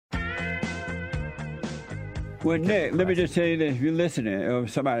Well, Nick, let me just tell you this. If you're listening, or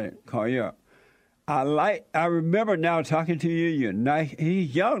somebody call you up, I remember now talking to you. You're nice.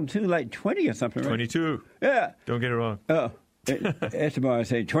 He's young, too, like 20 or something, right? 22. Yeah. Don't get it wrong. Oh, Esteban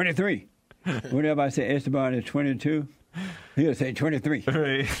say 23. Whenever I say Esteban is 22, he'll say 23.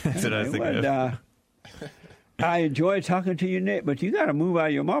 Right. That's what I was thinking of. I enjoy talking to you, Nick, but you got to move out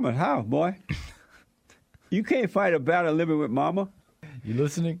of your mama's house, boy. You can't fight a battle living with mama. You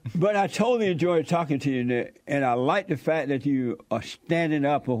listening? But I totally enjoy talking to you, Nick, and I like the fact that you are standing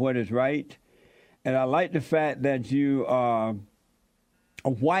up for what is right, and I like the fact that you are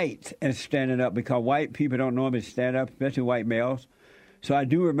white and standing up, because white people don't normally stand up, especially white males. So I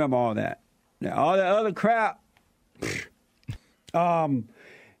do remember all that. Now, all the other crap.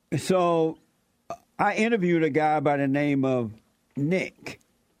 So I interviewed a guy by the name of Nick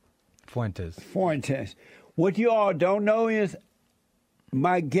Fuentes. What you all don't know is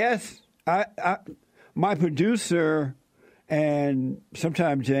my guest, my producer, and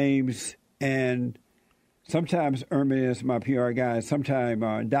sometimes James, and sometimes Ermin is my PR guy, and sometimes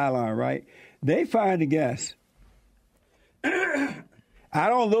Dylon, right? They find the guests. I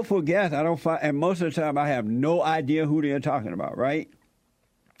don't look for guests. I don't find, and most of the time I have no idea who they're talking about, right?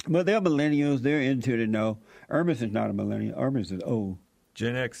 But they're millennials. They're into the know. Ermis is not a millennial. Ermis is old.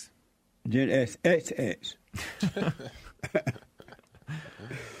 Gen X. Gen X, XX.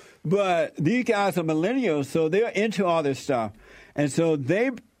 But these guys are millennials, so they're into all this stuff. And so they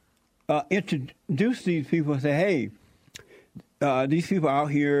introduce these people and say, hey, these people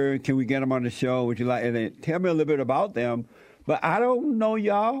out here, can we get them on the show? Would you like? And they tell me a little bit about them. But I don't know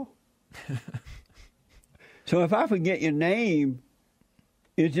y'all. So if I forget your name,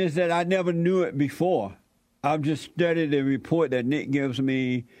 it's just that I never knew it before. I've just studied the report that Nick gives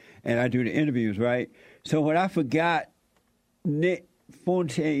me, and I do the interviews, right? So when I forgot Nick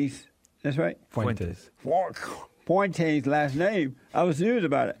Fuentes, that's right? Fuentes. Fuentes' last name, I was serious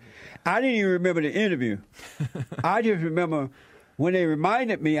about it. I didn't even remember the interview. I just remember when they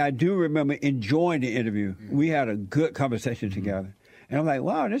reminded me, I do remember enjoying the interview. We had a good conversation together. And I'm like,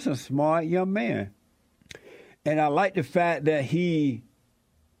 wow, this is a smart young man. And I like the fact that he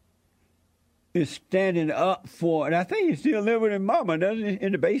is standing up for, and I think he's still living with his mama, doesn't he?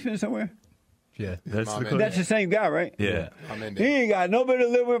 In the basement somewhere? Yeah. That's That's the same guy, right? Yeah. He ain't got nobody to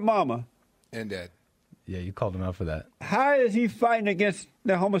live with mama. And dad. Yeah, you called him out for that. How is he fighting against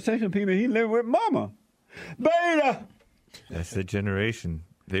the homosexual people? He living with mama. Beta! That's the generation.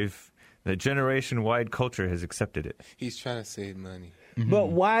 The generation-wide culture has accepted it. He's trying to save money. But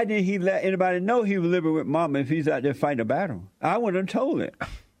why did he let anybody know he was living with mama if he's out there fighting a battle? I would have told it.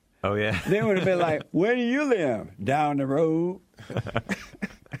 Oh, yeah. They would have been like, where do you live? Down the road.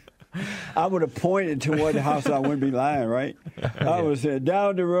 I would have pointed toward the house. I wouldn't be lying, right? I would have said,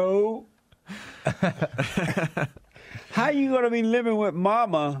 down the road. How you going to be living with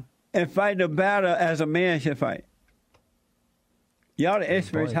mama and fighting a battle as a man should fight? Y'all the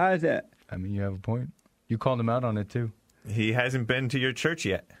experts. How is that? I mean, you have a point. You called him out on it, too. He hasn't been to your church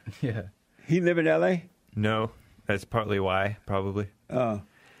yet. Yeah. He live in L.A.? No. That's partly why, probably. Yeah,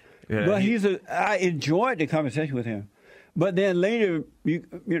 But I enjoyed the conversation with him. But then later, you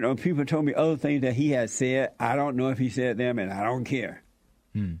know, people told me other things that he had said. I don't know if he said them, and I don't care.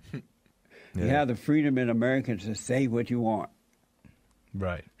 You have the freedom in America to say what you want.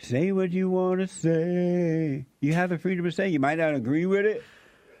 Right. Say what you want to say. You have the freedom to say. You might not agree with it,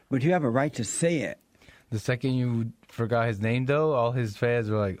 but you have a right to say it. The second you forgot his name, though, all his fans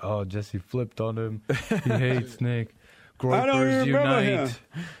were like, oh, Jesse flipped on him. He hates Nick. I don't Groypers even remember unite.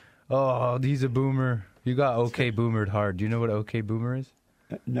 him. Oh, he's a boomer. You got OK boomered hard. Do you know what OK boomer is?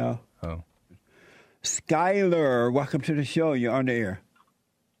 No. Oh. Skyler, welcome to the show. You're on the air.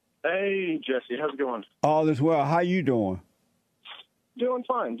 Hey, Jesse. How's it going? All is well. How you doing? Doing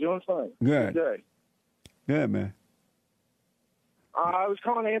fine. Good. Good, man. I was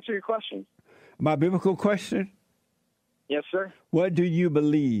calling to answer your question. My biblical question? Yes, sir. What do you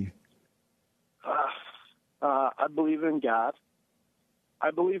believe? I believe in God.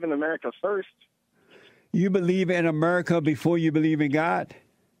 I believe in America first. You believe in America before you believe in God?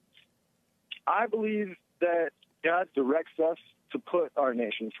 I believe that God directs us to put our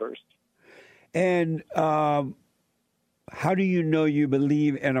nation first. And how do you know you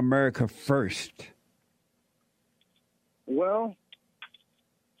believe in America first? Well,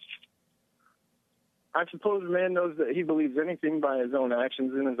 I suppose a man knows that he believes anything by his own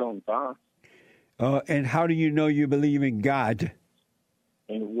actions and his own thoughts. And how do you know you believe in God?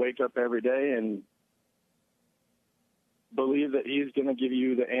 And wake up every day and believe that he's going to give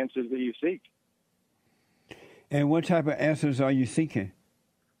you the answers that you seek. And what type of answers are you seeking?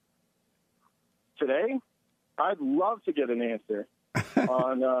 Today, I'd love to get an answer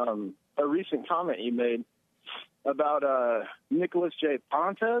on a recent comment you made about Nicholas J.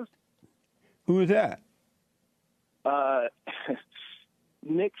 Pontes. Who is that?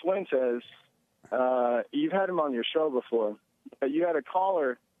 Nick Fuentes. You've had him on your show before. You had a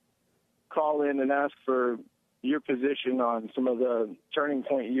caller call in and ask for your position on some of the Turning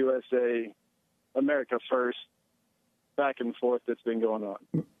Point USA, America First, back and forth that's been going on.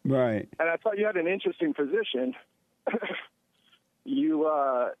 Right. And I thought you had an interesting position. You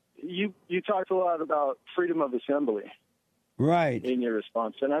talked a lot about freedom of assembly. Right. In your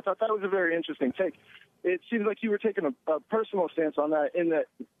response, and I thought that was a very interesting take. It seems like you were taking a personal stance on that, in that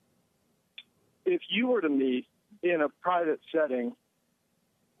if you were to meet in a private setting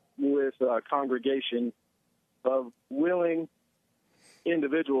with a congregation of willing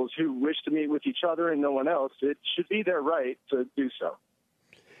individuals who wish to meet with each other and no one else, it should be their right to do so.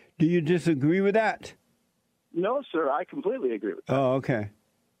 Do you disagree with that? No, sir, I completely agree with that. Oh, okay.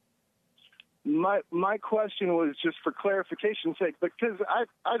 My question was just for clarification's sake, because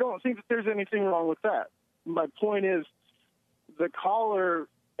I don't think that there's anything wrong with that. My point is, the caller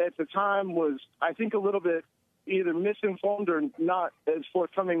at the time was, I think, a little bit either misinformed or not as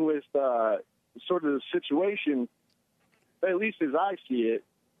forthcoming with sort of the situation, at least as I see it,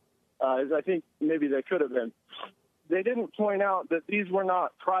 as I think maybe they could have been. They didn't point out that these were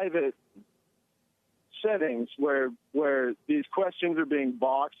not private settings where these questions are being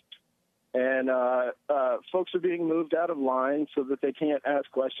boxed and folks are being moved out of line so that they can't ask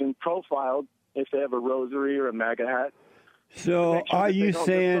questions, profiled if they have a rosary or a MAGA hat. So are you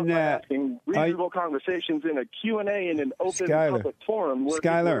saying that reasonable conversations in a Q&A in an open public forum?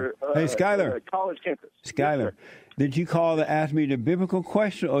 Skyler, hey Skyler, college campus. Skyler, did you call to ask me the biblical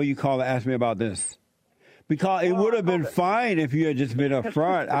question, or you call to ask me about this? Because it would have been fine if you had just been up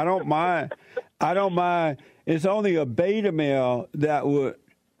front. I don't mind. It's only a beta male that would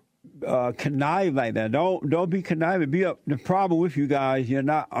connive like that. Don't be conniving. The problem with you guys, you're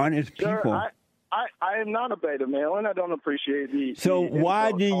not honest people. Sir, I am not a beta male, and I don't appreciate the. So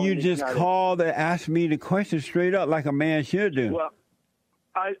why didn't you just call to ask me the question straight up like a man should do? Well,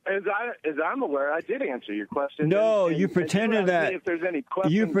 as I'm aware, I did answer your question. No, you pretended that. If there's any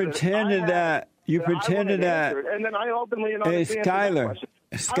questions, you pretended that. And then I openly and honestly answered the question.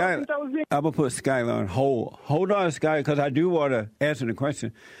 Skyler, I'm gonna put Skyler on hold. Hold on, Skyler, because I do want to answer the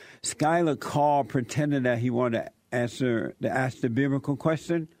question. Skyler called pretending that he wanted to ask the biblical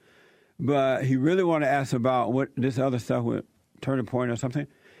question, but he really wanted to ask about what this other stuff with Turning Point or something.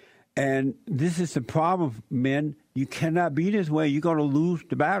 And this is the problem, men. You cannot be this way. You're going to lose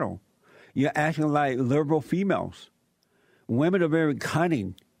the battle. You're acting like liberal females. Women are very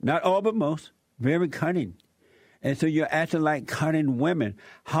cunning. Not all, but most. Very cunning. And so you're acting like cunning women.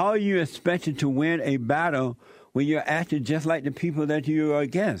 How are you expected to win a battle when you're acting just like the people that you are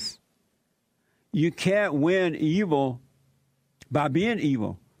against? You can't win evil by being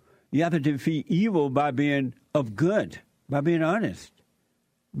evil. You have to defeat evil by being of good, by being honest,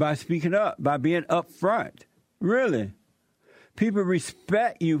 by speaking up, by being upfront. Really. People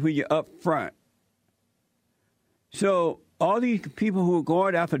respect you when you're up front. So all these people who are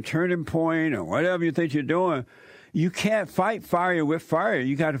going after Turning Point or whatever you think you're doing, you can't fight fire with fire.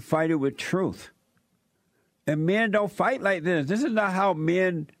 You got to fight it with truth. And men don't fight like this. This is not how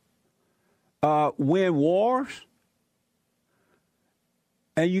men win wars.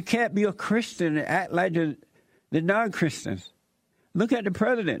 And you can't be a Christian and act like the non-Christians. Look at the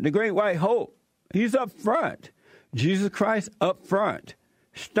president, the great white hope. He's up front. Jesus Christ up front.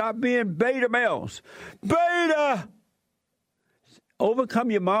 Stop being beta males. Beta!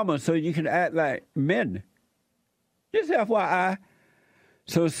 Overcome your mama so you can act like men. Just FYI.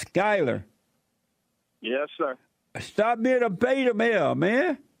 So, Skyler. Yes, sir. Stop being a beta male,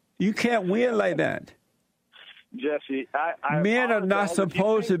 man. You can't win like that. Jesse, men are not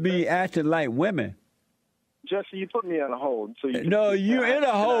supposed to be acting like women. Jesse, you put me on a hold. So you're in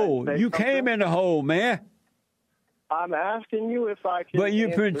a hole. You came in a hole, man. I'm asking you if I can. But you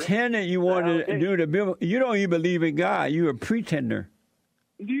pretended you wanted to do the biblical. You don't even believe in God. You're a pretender.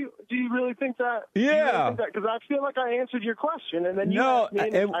 Do you really think that? Yeah. Because I feel like I answered your question, and then you asked me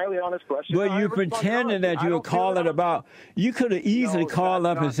an entirely honest question. But you pretended that you were calling about. You could have easily called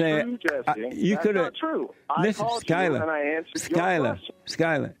up and said. You could have. That's not true. Listen, Skyler. And I answered your question.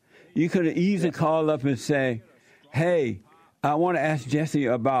 Skyler. You could have easily called up and say, "Hey, I want to ask Jesse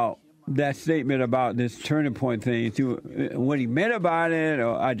about that statement about this Turning Point thing, what he meant about it,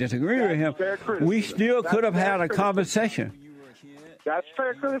 or I disagree with him." We still could have had a conversation. That's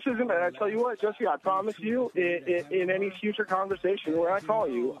fair criticism, and I tell you what, Jesse, I promise you, in any future conversation where I call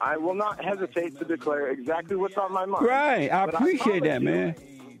you, I will not hesitate to declare exactly what's on my mind. Right, I But appreciate that, promise you, man.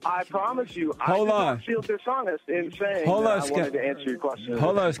 I promise you, Hold I did on. not feel dishonest in saying Hold that on, I Scott. wanted to answer your question.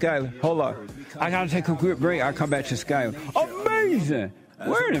 Hold on, Skyler. Hold on. I gotta take a quick break. I'll come back to Skyler. Amazing.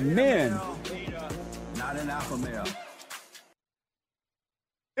 Where are the men? Not an alpha male.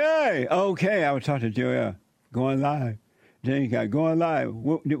 Hey, okay. I was talking to Joel. Going live. James got going live.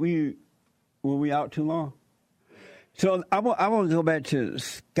 Were we out too long? So I want to go back to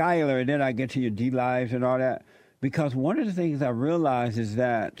Skyler, and then I get to your D lives and all that. Because one of the things I realized is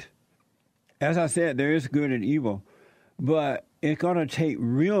that, as I said, there is good and evil, but it's going to take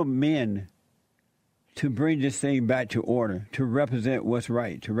real men to bring this thing back to order, to represent what's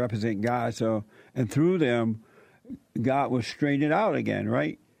right, to represent God. So, and through them, God will straighten it out again,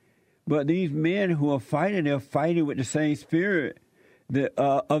 right? But these men who are fighting, they're fighting with the same spirit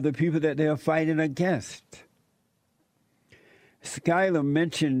of the people that they're fighting against. Skyler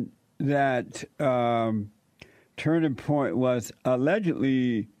mentioned that Turning Point was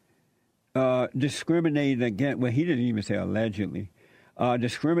allegedly discriminating against, well, he didn't even say allegedly,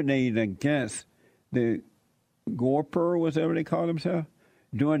 discriminating against the Gorper, was that what they call themselves,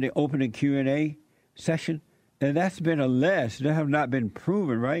 during the opening Q&A session. And that's been alleged. They have not been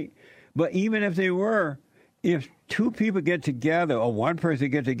proven, right? But even if they were, if two people get together or one person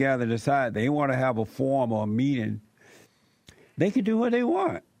get together and decide they want to have a forum or a meeting, they can do what they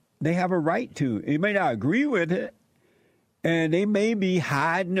want. They have a right to. They may not agree with it, and they may be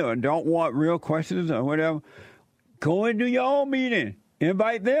hiding or don't want real questions or whatever. Go and do your own meeting.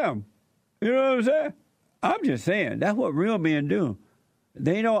 Invite them. You know what I'm saying? I'm just saying. That's what real men do.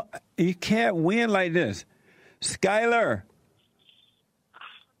 They don't. You can't win like this. Skyler.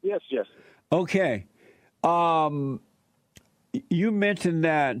 Yes, yes. Okay. You mentioned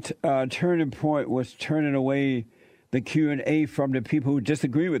that Turning Point was turning away the Q&A from the people who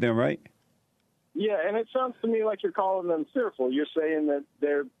disagree with them, right? Yeah, and it sounds to me like you're calling them fearful. You're saying that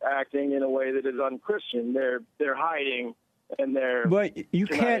they're acting in a way that is unchristian. They're hiding and they're. But you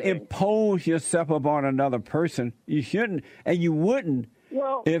can't conniving. impose yourself upon another person. You shouldn't, and you wouldn't.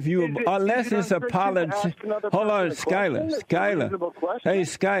 Well, If you, is it- unless is it it's a unchristian to politician. ask another Hold on, person a question? Skyler. It's a Skyler. reasonable question. Hey,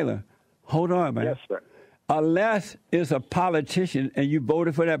 Skyler. Hold on, man. Yes, sir. Unless it's a politician and you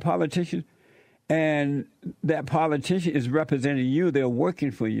voted for that politician, and that politician is representing you, they're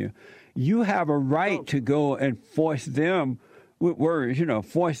working for you. You have a right to go and force them with words,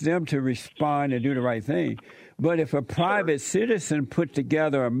 force them to respond and do the right thing. But if a private citizen put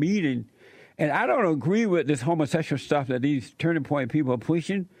together a meeting, and I don't agree with this homosexual stuff that these Turning Point people are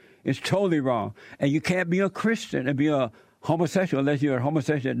pushing, it's totally wrong. And you can't be a Christian and be a homosexual unless you're a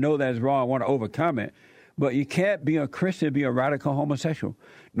homosexual that know that's wrong and want to overcome it. But you can't be a Christian and be a radical homosexual.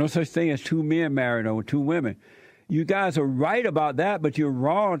 No such thing as two men married or two women. You guys are right about that, but you're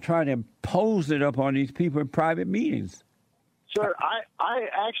wrong trying to impose it upon these people in private meetings. Sir, I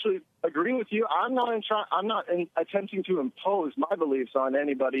actually agree with you. I'm not attempting to impose my beliefs on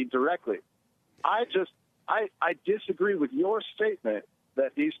anybody directly. I disagree with your statement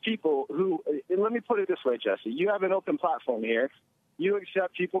that these people who, let me put it this way, Jesse, you have an open platform here. You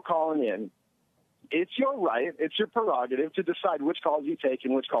accept people calling in. It's your right, it's your prerogative to decide which calls you take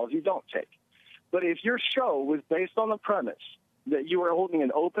and which calls you don't take. But if your show was based on the premise that you are holding an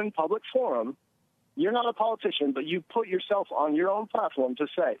open public forum, you're not a politician, but you put yourself on your own platform to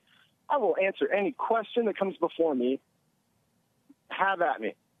say, I will answer any question that comes before me, have at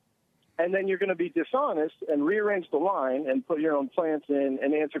me. And then you're going to be dishonest and rearrange the line and put your own plans in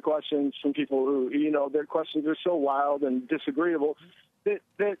and answer questions from people who, their questions are so wild and disagreeable that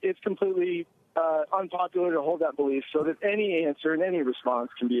it's completely unpopular to hold that belief so that any answer and any response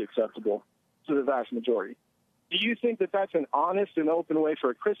can be acceptable to the vast majority. Do you think that that's an honest and open way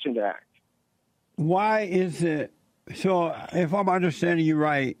for a Christian to act? Why is it? So, if I'm understanding you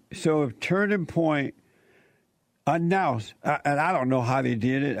right, so if Turning Point announced, and I don't know how they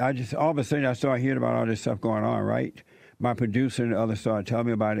did it, I just, all of a sudden I started hearing about all this stuff going on, right? My producer and others started telling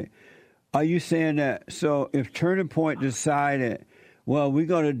me about it. Are you saying that, so if Turning Point decided, well, we're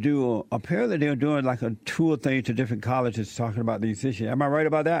going to do, apparently they're doing like a tour thing to different colleges talking about these issues. Am I right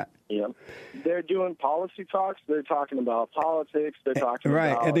about that? Yeah. They're doing policy talks. They're talking about politics. They're talking right.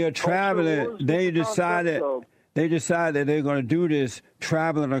 about And they're traveling. wars, They decided they're going to do this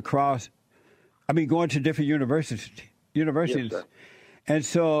traveling across, going to different universities. Yes, sir. And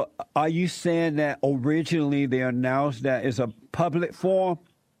so are you saying that originally they announced that it's a public forum?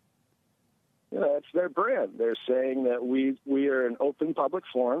 That's their brand. They're saying that we are an open public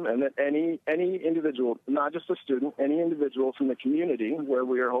forum, and that any individual, not just a student, any individual from the community where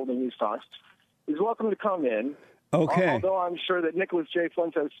we are holding these talks is welcome to come in. Okay. Although I'm sure that Nicholas J.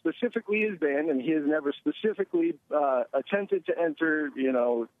 Fuentes specifically is banned, and he has never specifically attempted to enter,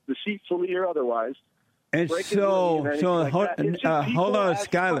 deceitfully or otherwise. And hold on,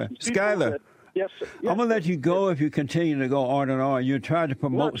 Skylar. Yes, sir. Yes, I'm going to let you go if you continue to go on and on. You're trying to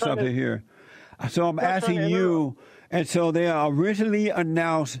promote something here. So I'm asking you, and so they originally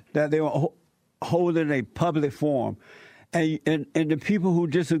announced that they were holding a public forum. And the people who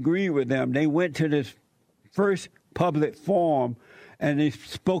disagree with them, they went to this first public forum and they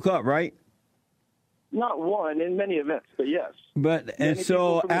spoke up, right? Not one, in many events, but yes. And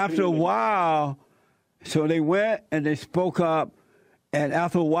so after a while, so they went and they spoke up, and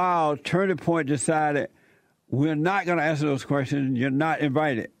after a while, Turning Point decided, we're not going to answer those questions. You're not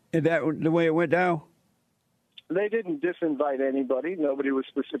invited. Is that the way it went down? They didn't disinvite anybody. Nobody was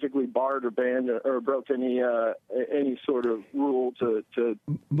specifically barred or banned or broke any sort of rule to.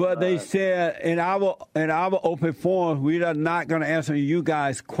 But they said in our open forum, we are not going to answer you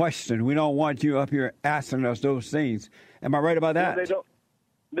guys' questions. We don't want you up here asking us those things. Am I right about that? Well,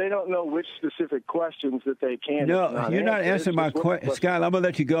 they don't know which specific questions that they can. No, you're not answering my question, Scott. I'm gonna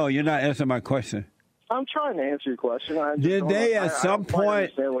let you go. You're not answering my question. I'm trying to answer your question. Did they at some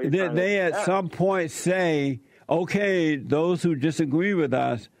point say, okay, those who disagree with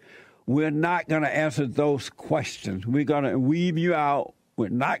us, we're not going to answer those questions. We're going to weave you out. We're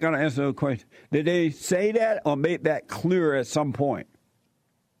not going to answer those questions. Did they say that or make that clear at some point?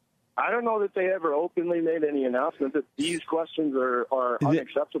 I don't know that they ever openly made any announcement that these questions are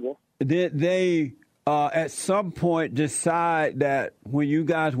unacceptable. Did they at some point decide that when you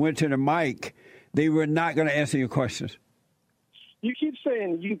guys went to the mic, they were not going to answer your questions? You keep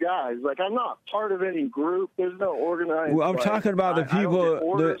saying you guys. Like, I'm not part of any group. There's no organized. Well, I'm talking about the people. I don't get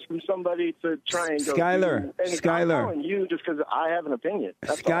orders from somebody to try and go. Skylar. I'm calling you just because I have an opinion.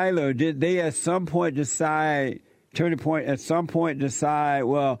 Skylar, did they at some point decide, Turning Point, at some point decide,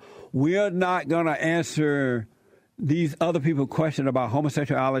 well, we're not going to answer these other people's questions about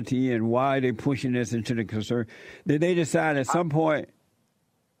homosexuality and why they're pushing this into the concern? Did they decide at some point?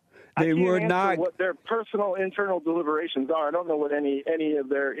 They were not what their personal internal deliberations are. I don't know what any of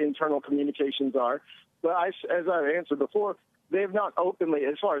their internal communications are. But as I've answered before, they have not openly,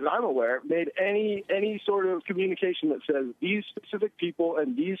 as far as I'm aware, made any sort of communication that says these specific people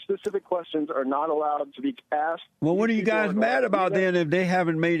and these specific questions are not allowed to be asked. Well, what are you guys mad about then if they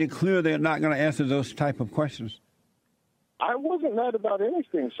haven't made it clear they're not going to answer those type of questions? I wasn't mad about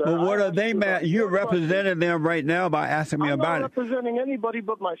anything, sir. Well, what are they mad? You're representing them right now by asking me about it. I'm not representing anybody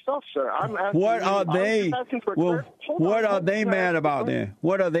but myself, sir. I'm asking. What are they? Well, what are they mad about then?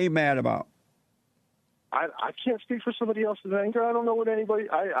 What are they mad about? I can't speak for somebody else's anger. I don't know what anybody.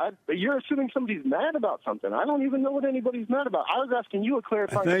 You're assuming somebody's mad about something. I don't even know what anybody's mad about. I was asking you a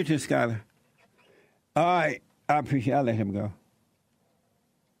clarifying. Thank you, Skylar. All right, I appreciate. I'll let him go.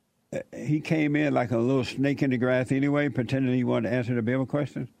 He came in like a little snake in the grass anyway, pretending he wanted to answer the Bible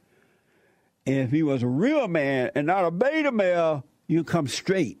question. And if he was a real man and not a beta male, you come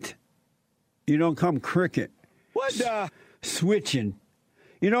straight. You don't come cricket. What the? Switching.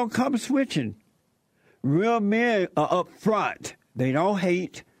 You don't come switching. Real men are up front. They don't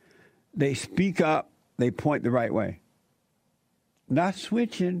hate. They speak up. They point the right way. Not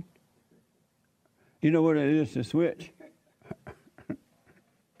switching. You know what it is to switch?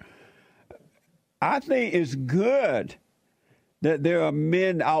 I think it's good that there are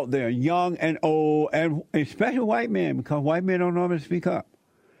men out there, young and old, and especially white men, because white men don't normally speak up,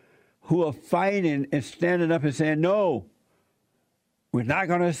 who are fighting and standing up and saying, no, we're not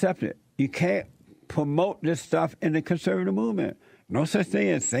going to accept it. You can't promote this stuff in the conservative movement. No such thing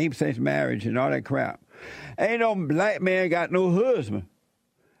as same-sex marriage and all that crap. Ain't no black man got no husband.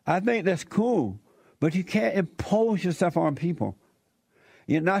 I think that's cool, but you can't impose yourself on people.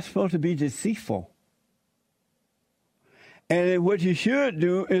 You're not supposed to be deceitful. And what you should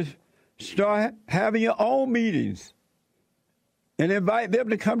do is start having your own meetings and invite them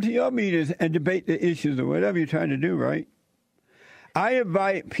to come to your meetings and debate the issues or whatever you're trying to do, right? I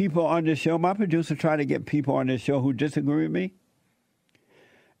invite people on this show. My producer try to get people on this show who disagree with me.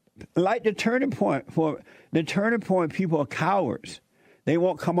 Like the Turning Point. For the Turning Point, people are cowards. They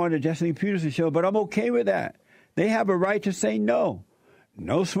won't come on the Jesse Peterson show, but I'm okay with that. They have a right to say no.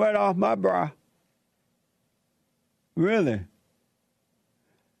 No sweat off my brow. Really.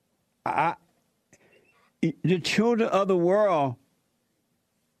 The children of the world,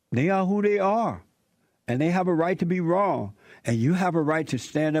 they are who they are. And they have a right to be wrong. And you have a right to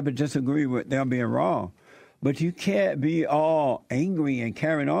stand up and disagree with them being wrong. But you can't be all angry and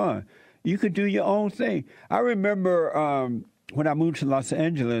carrying on. You could do your own thing. I remember when I moved to Los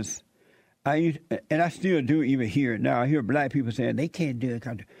Angeles, and I still do even hear it now. I hear black people saying they can't do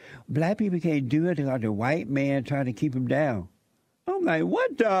it. Black people can't do it because the white man trying to keep them down. I'm like,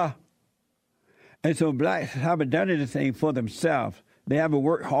 what the? And so blacks haven't done anything for themselves. They haven't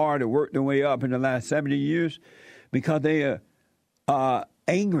worked hard to work their way up in the last 70 years because they are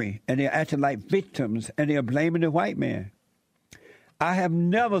angry and they're acting like victims and they're blaming the white man. I have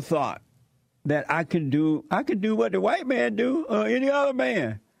never thought that I can do what the white man do or any other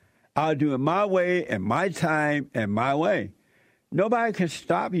man. I'll do it my way and my time and my way. Nobody can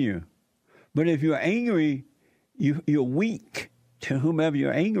stop you. But if you're angry, you're weak to whomever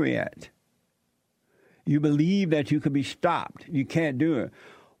you're angry at. You believe that you can be stopped. You can't do it.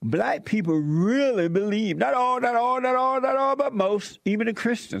 Black people really believe, not all, but most, even the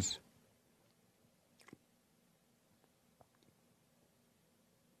Christians.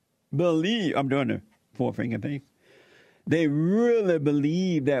 Believe, I'm doing the four-finger thing. They really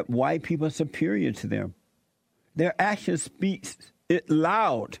believe that white people are superior to them. Their action speaks it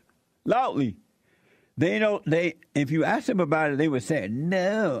loudly. If you ask them about it, they would say,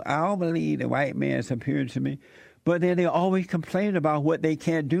 no, I don't believe the white man is superior to me. But then they always complain about what they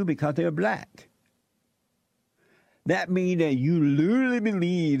can't do because they're black. That means that you literally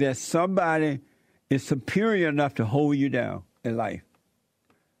believe that somebody is superior enough to hold you down in life.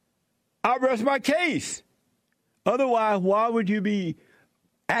 I rest my case. Otherwise, why would you be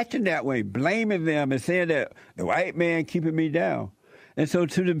acting that way, blaming them and saying that the white man keeping me down? And so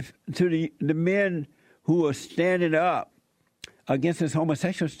to the men who are standing up against this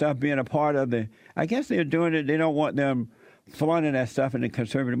homosexual stuff being a part of I guess they're doing it, they don't want them flaunting that stuff in the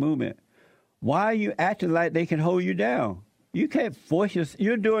conservative movement. Why are you acting like they can hold you down? You can't force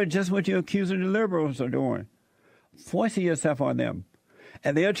you're doing just what you're accusing the liberals of doing, forcing yourself on them.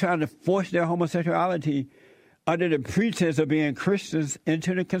 And they're trying to force their homosexuality under the pretense of being Christians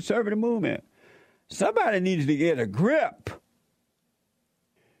into the conservative movement. Somebody needs to get a grip.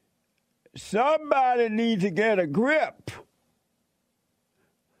 Somebody needs to get a grip.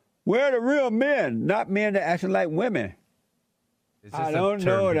 We're the real men, not men that act like women. I don't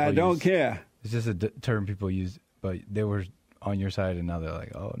know it. I don't care. It's just a term people use, but they were on your side, and now they're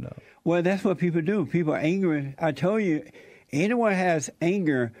like, oh, no. Well, that's what people do. People are angry. I told you, anyone has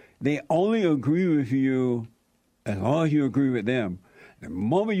anger, they only agree with you as long as you agree with them. The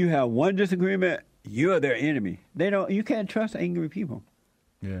moment you have one disagreement, you're their enemy. You can't trust angry people.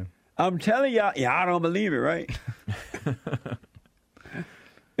 Yeah. I'm telling y'all don't believe it, right?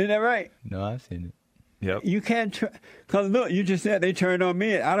 Isn't that right? No, I've seen it. Yep. You can't because look, you just said they turned on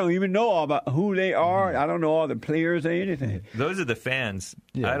me. I don't even know all about who they are. I don't know all the players or anything. Those are the fans.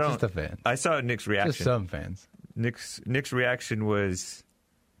 Yeah, just the fans. I saw Nick's reaction. Just some fans. Nick's reaction was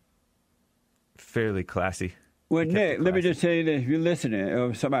fairly classy. Well, Nick, let me just tell you this: if you're listening,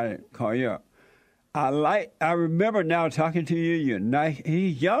 or somebody call you up, I remember now talking to you. You're nice.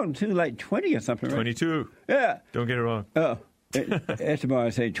 He's young too, like 20 or something. Right? 22. Yeah. Don't get it wrong. Oh,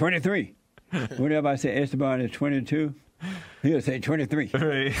 Esteban say 23. Whenever I say Esteban is 22, he'll say 23.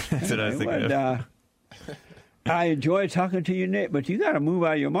 Right. That's what I was thinking of. I enjoy talking to you, Nick, but you got to move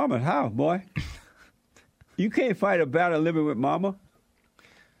out of your mama's house, boy. You can't fight a battle living with mama.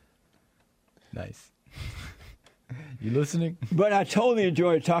 Nice. You listening? But I totally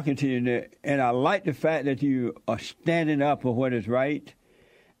enjoy talking to you, Nick, and I like the fact that you are standing up for what is right,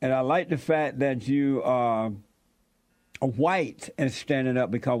 and I like the fact that you are white and standing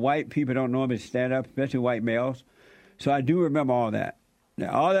up, because white people don't normally stand up, especially white males. So I do remember all that.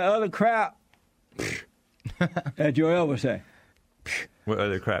 Now, all the other crap, as Joel would say. What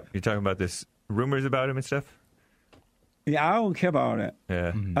other crap? You're talking about this rumors about him and stuff? Yeah, I don't care about all that.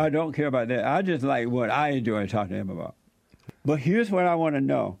 Yeah. Mm-hmm. I don't care about that. I just like what I enjoy talking to him about. But here's what I want to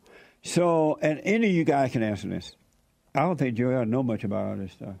know. So, and any of you guys can answer this. I don't think Joel know much about all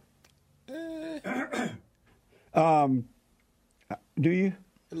this stuff. Do you?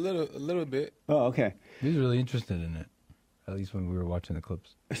 A little bit. Oh, okay. He was really interested in it, at least when we were watching the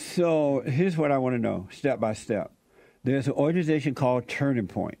clips. So here's what I want to know, step by step. There's an organization called Turning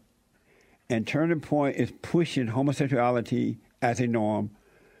Point. And Turning Point is pushing homosexuality as a norm.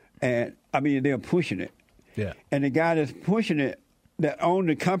 And, I mean, they're pushing it. Yeah. And the guy that's pushing it, that owned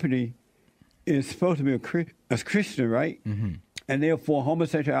the company, is supposed to be a Christian, right? Mm-hmm. And they're for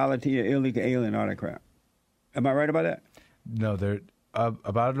homosexuality and illegal alien, all that crap. Am I right about that? No, they're I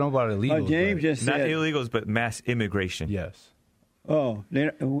don't know about illegals. James just Not said... illegals, but mass immigration. Yes. Oh,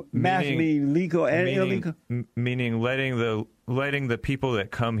 mass mean legal and illegal? Meaning letting the people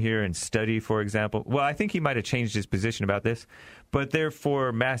that come here and study, for example. Well, I think he might have changed his position about this, but they're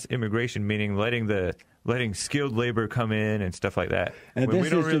for mass immigration, meaning letting skilled labor come in and stuff like that. And we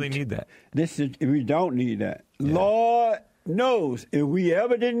don't really need that. We don't need that. Yeah. Lord knows if we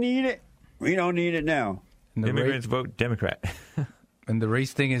ever didn't need it, we don't need it now. Immigrants vote Democrat. And the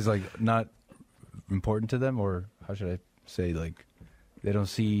race thing is like not important to them, or how should I say, like they don't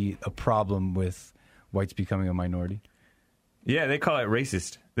see a problem with whites becoming a minority? Yeah, they call it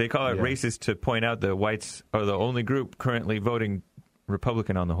racist. They call it racist to point out that whites are the only group currently voting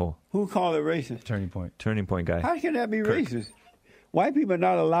Republican on the whole. Who called it racist? Turning Point. Turning Point guy. How can that be racist? White people are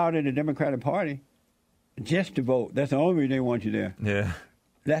not allowed in the Democratic Party just to vote. That's the only reason they want you there. Yeah.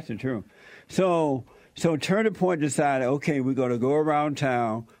 That's the truth. So Turning Point decided, okay, we're going to go around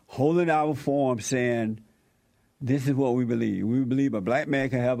town holding our form saying, this is what we believe. We believe a black man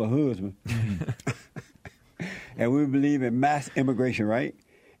can have a husband. And we believe in mass immigration, right?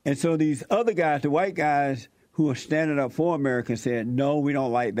 And so these other guys, the white guys who are standing up for America, said, no, we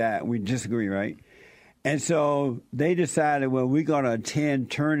don't like that. We disagree, right? And so they decided, well, we're going to attend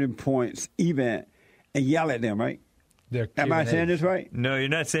Turning Point's event and yell at them, right? Am I saying this right? No, you're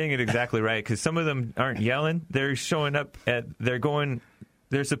not saying it exactly right, because some of them aren't yelling. They're showing up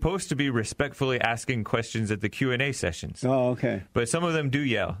they're supposed to be respectfully asking questions at the Q&A sessions. Oh, okay. But some of them do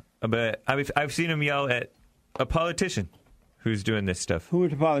yell. But I've seen them yell at a politician who's doing this stuff. Who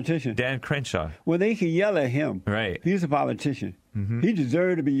is the politician? Dan Crenshaw. Well, they can yell at him. Right. He's a politician. Mm-hmm. He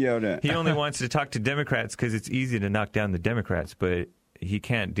deserved to be yelled at. He only wants to talk to Democrats because it's easy to knock down the Democrats, but he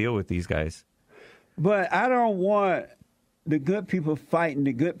can't deal with these guys. But I don't want the good people fighting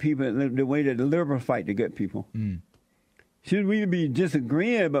the good people the way that the liberals fight the good people. Mm. Should we be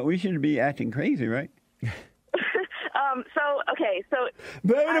disagreeing, but we shouldn't be acting crazy, right? He's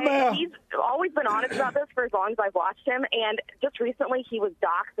always been honest about this for as long as I've watched him, and just recently he was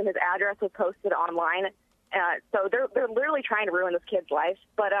doxxed and his address was posted online. So they're literally trying to ruin this kid's life.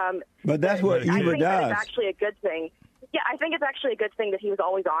 But that's what Eva does. I think that it's actually a good thing. Yeah, I think it's actually a good thing that he was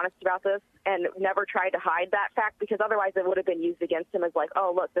always honest about this and never tried to hide that fact, because otherwise it would have been used against him as like,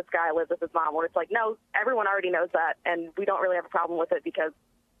 oh, look, this guy lives with his mom, where it's like, no, everyone already knows that, and we don't really have a problem with it because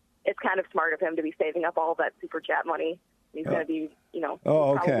it's kind of smart of him to be saving up all of that super chat money. He's going to be,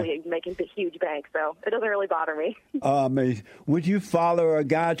 probably making a huge bank, so it doesn't really bother me. Amazing. Would you follow a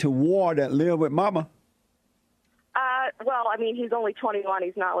guy to war that lived with mama? Well, I mean, he's only 21.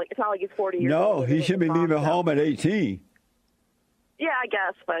 It's not like he's 40 years old. No, he should be leaving home at 18. Yeah, I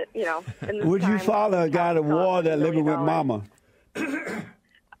guess, but, in this would you follow a guy to war that living with mama? Yeah,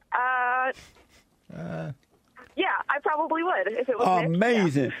 I probably would if it was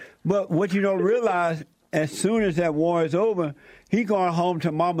amazing. Nick, yeah. But what you don't realize, as soon as that war is over, he going home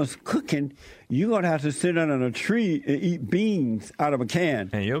to mama's cooking. You're going to have to sit under a tree and eat beans out of a can.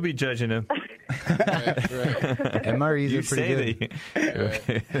 And you'll be judging him. Right. MREs are pretty good.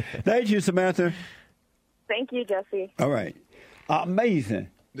 Okay. Thank you, Samantha. Thank you, Jesse. All right. Amazing.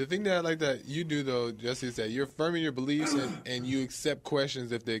 The thing that I like that you do, though, Jesse, is that you're firm in your beliefs and you accept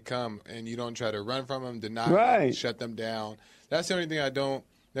questions if they come, and you don't try to run from them, deny them, shut them down. That's the only thing I don't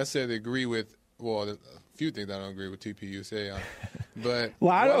necessarily agree with. Well, a few things I don't agree with TPU say. But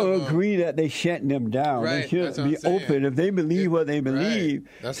I don't agree that they shutting them down. Right, they should be open. If they believe what they believe,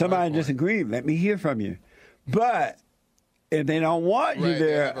 somebody disagree. Let me hear from you. But if they don't want you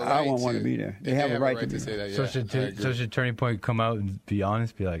there, I won't want to be there. They have a right to say that. Yeah, so should Turning Point come out and be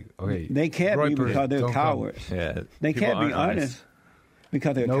honest? Be like, okay, they can't be because they're cowards. Yeah, they can't be honest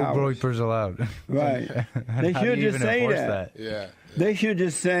because they're cowards. No groypers allowed. Right. They should just say that. Yeah. They should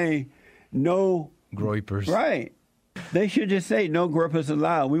just say no groypers. Right. They should just say no groypers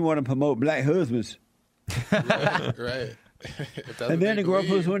allowed. We want to promote black husbands. Right. And then the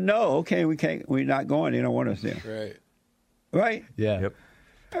groypers would know. Okay, we're not going. They don't want us there. Right. Right? Yeah. Yep.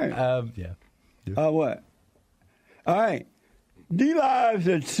 All right. Yeah. What? All right. D-Lives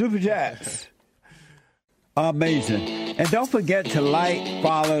and Super Chats. Amazing. And don't forget to like,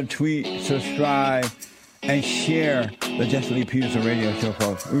 follow, tweet, subscribe, and share the Jesse Lee Peterson Radio Show,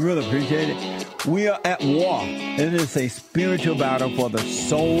 folks. We really appreciate it. We are at war. It is a spiritual battle for the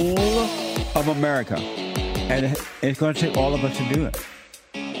soul of America. And it's going to take all of us to do it.